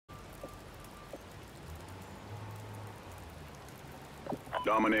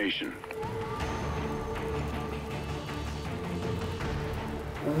Domination.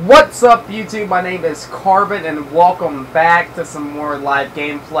 What's up, YouTube? My name is Carbon, and welcome back to some more live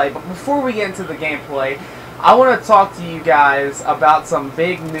gameplay. But before we get into the gameplay, I want to talk to you guys about some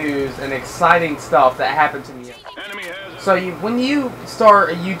big news and exciting stuff that happened to me. So when you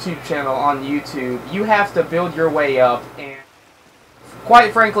start a YouTube channel on YouTube, you have to build your way up, and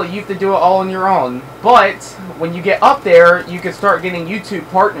quite frankly, you have to do it all on your own. But when you get up there, you can start getting YouTube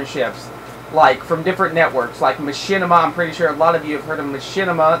partnerships, like from different networks, like Machinima. I'm pretty sure a lot of you have heard of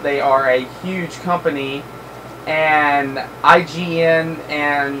Machinima. They are a huge company, and IGN,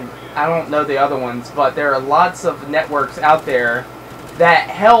 and I don't know the other ones, but there are lots of networks out there that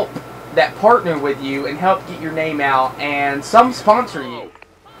partner with you and help get your name out, and some sponsor you.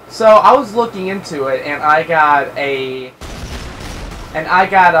 So I was looking into it, and I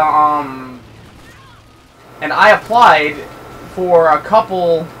applied for a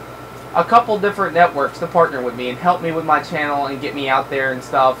couple different networks to partner with me and help me with my channel and get me out there and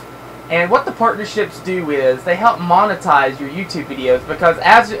stuff. And what the partnerships do is they help monetize your YouTube videos, because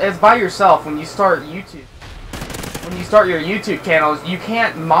as by yourself, when you start your YouTube channels, you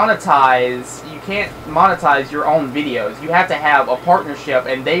can't monetize your own videos. You have to have a partnership,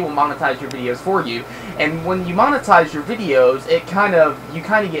 and they will monetize your videos for you. And when you monetize your videos, you kind of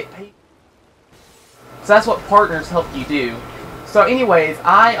get paid. So that's what partners help you do. So anyways,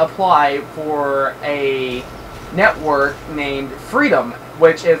 I applied for a network named Freedom,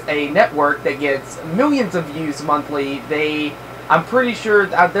 which is a network that gets millions of views monthly. I'm pretty sure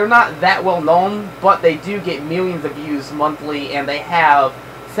they're not that well known, but they do get millions of views monthly, and they have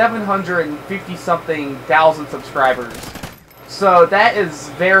 750-something thousand subscribers. So that's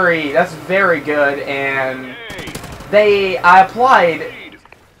very good, and I applied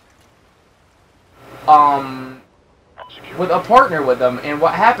with a partner with them, and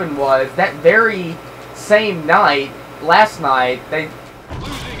what happened was that very same night, last night, they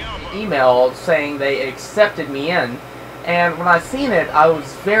emailed saying they accepted me in. And when I seen it, I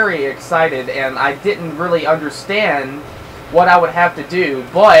was very excited, and I didn't really understand what I would have to do,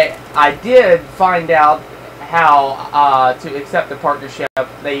 but I did find out how to accept the partnership.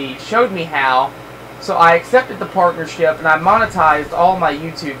 They showed me how, so I accepted the partnership, and I monetized all my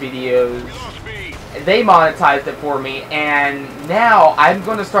YouTube videos. They monetized it for me, and now I'm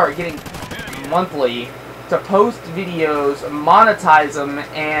going to start getting monthly to post videos, monetize them,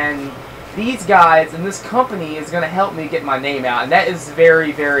 and these guys and this company is going to help me get my name out, and that is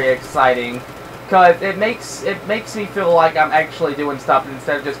very, very exciting, because it makes me feel like I'm actually doing stuff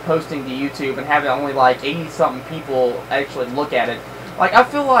instead of just posting to YouTube and having only like 80-something people actually look at it. Like, I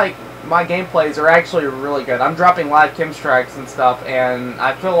feel like my gameplays are actually really good. I'm dropping live chem strikes and stuff, and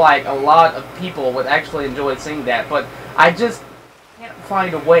I feel like a lot of people would actually enjoy seeing that, but I just can't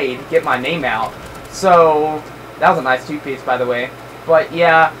find a way to get my name out. So that was a nice two-piece, by the way. But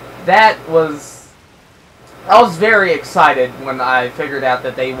yeah, I was very excited when I figured out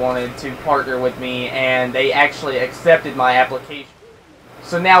that they wanted to partner with me, and they actually accepted my application.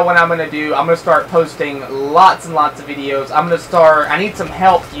 So now what I'm going to do, I'm going to start posting lots and lots of videos. I need some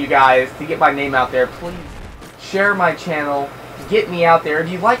help, you guys, to get my name out there. Please share my channel, get me out there. If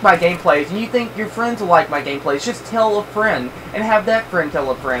you like my gameplays and you think your friends will like my gameplays, just tell a friend and have that friend tell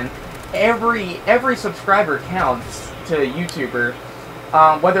a friend. Every subscriber counts to a YouTuber.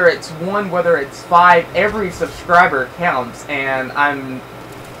 Whether it's 1, whether it's 5, every subscriber counts, and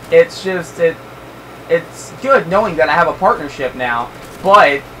it's good knowing that I have a partnership now,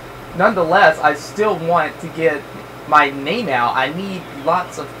 but nonetheless, I still want to get my name out. I need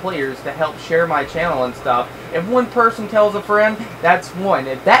lots of players to help share my channel and stuff. If one person tells a friend, that's one.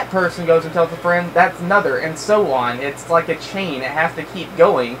 If that person goes and tells a friend, that's another, and so on. It's like a chain. It has to keep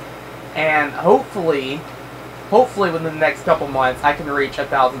going, and hopefully within the next couple months, I can reach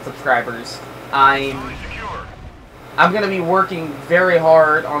 1,000 subscribers. I'm going to be working very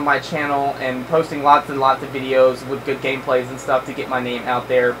hard on my channel and posting lots and lots of videos with good gameplays and stuff to get my name out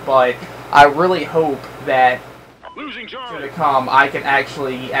there, but I really hope that to come I can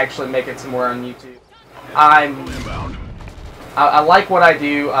actually make it somewhere on YouTube. I like what I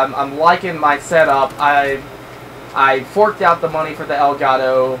do. I'm liking my setup. I forked out the money for the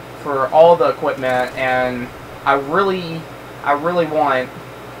Elgato, for all the equipment, and I really want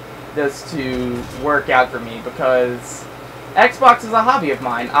this to work out for me, because Xbox is a hobby of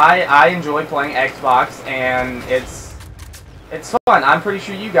mine. I enjoy playing Xbox, and it's fun. I'm pretty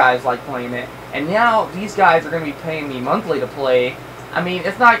sure you guys like playing it. And now these guys are going to be paying me monthly to play. I mean,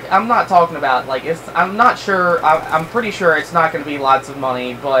 it's not. I'm not talking about like I'm not sure. I'm pretty sure it's not going to be lots of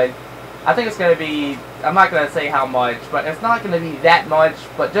money, but I think it's going to be, I'm not going to say how much, but it's not going to be that much,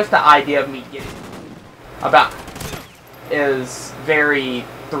 but just the idea of me getting about is very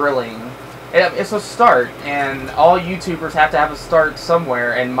thrilling. It's a start, and all YouTubers have to have a start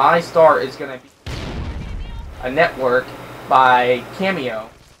somewhere, and my start is going to be a network by Cameo.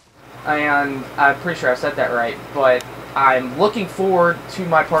 And I'm pretty sure I said that right, but I'm looking forward to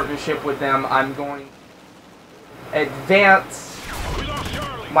my partnership with them. I'm going to advance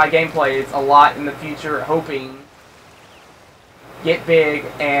my gameplays a lot in the future, hoping get big,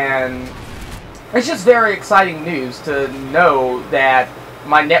 and it's just very exciting news to know that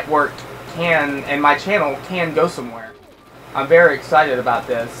my network can, and my channel can go somewhere. I'm very excited about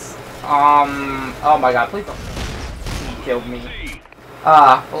this. Oh my god, please don't. He killed me.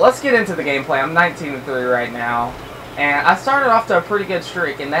 Well, let's get into the gameplay. I'm 19-3 right now. And I started off to a pretty good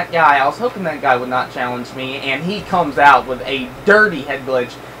streak, and that guy, I was hoping that guy would not challenge me, and he comes out with a dirty head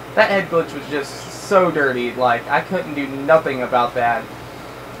glitch. That head glitch was just so dirty, like, I couldn't do nothing about that.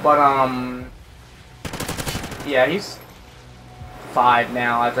 But, yeah, he's 5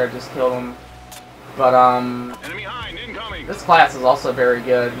 now after I just killed him. But, this class is also very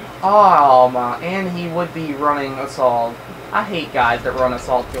good. Oh, my, and he would be running Assault. I hate guys that run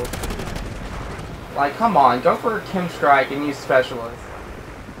Assault kills. Like, come on, go for a Kim Strike and use Specialist.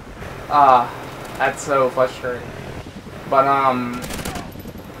 That's so frustrating. But, I'm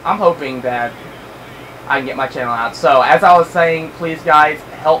hoping that I can get my channel out. So, as I was saying, please, guys,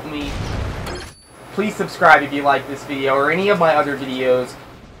 help me. Please subscribe if you like this video or any of my other videos.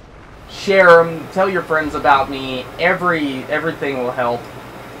 Share them, tell your friends about me. Everything will help.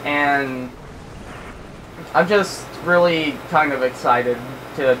 And I'm just really kind of excited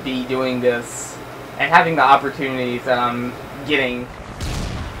to be doing this and having the opportunities that I'm getting.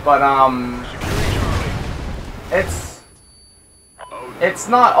 But it's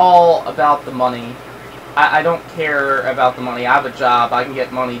not all about the money. I don't care about the money. I have a job. I can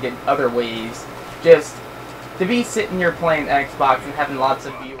get money other ways. Just to be sitting here playing Xbox and having lots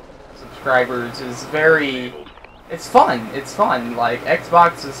of viewers, subscribers is very... It's fun. It's fun. Like,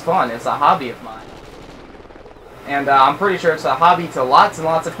 Xbox is fun. It's a hobby of mine. And I'm pretty sure it's a hobby to lots and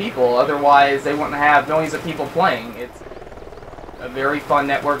lots of people. Otherwise, they wouldn't have millions of people playing. It's a very fun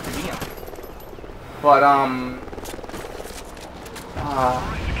network to be on. But,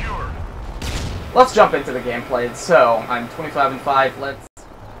 let's jump into the gameplay. So, I'm 25-5.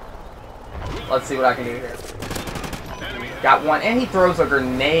 Let's see what I can do here. Got one, and he throws a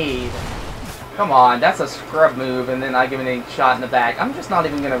grenade. Come on, that's a scrub move, and then I give him a shot in the back. I'm just not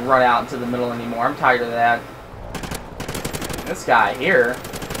even going to run out into the middle anymore. I'm tired of that. This guy here.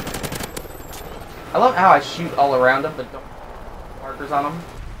 I love how I shoot all around him, but don't markers on him.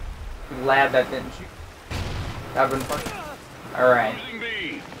 Glad that didn't shoot. That would've been fun. Alright.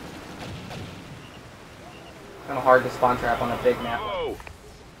 Kind of hard to spawn trap on a big map.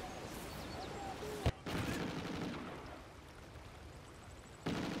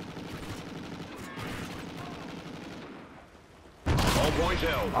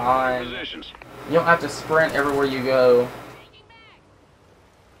 You don't have to sprint everywhere you go.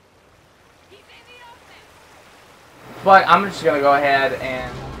 But I'm just gonna go ahead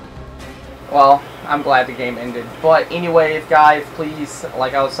and... Well, I'm glad the game ended. But anyways, guys, please,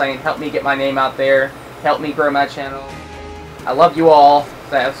 like I was saying, help me get my name out there. Help me grow my channel. I love you all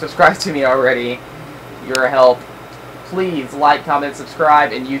that have subscribed to me already. Your help. Please like, comment,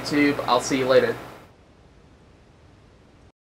 subscribe, and YouTube. I'll see you later.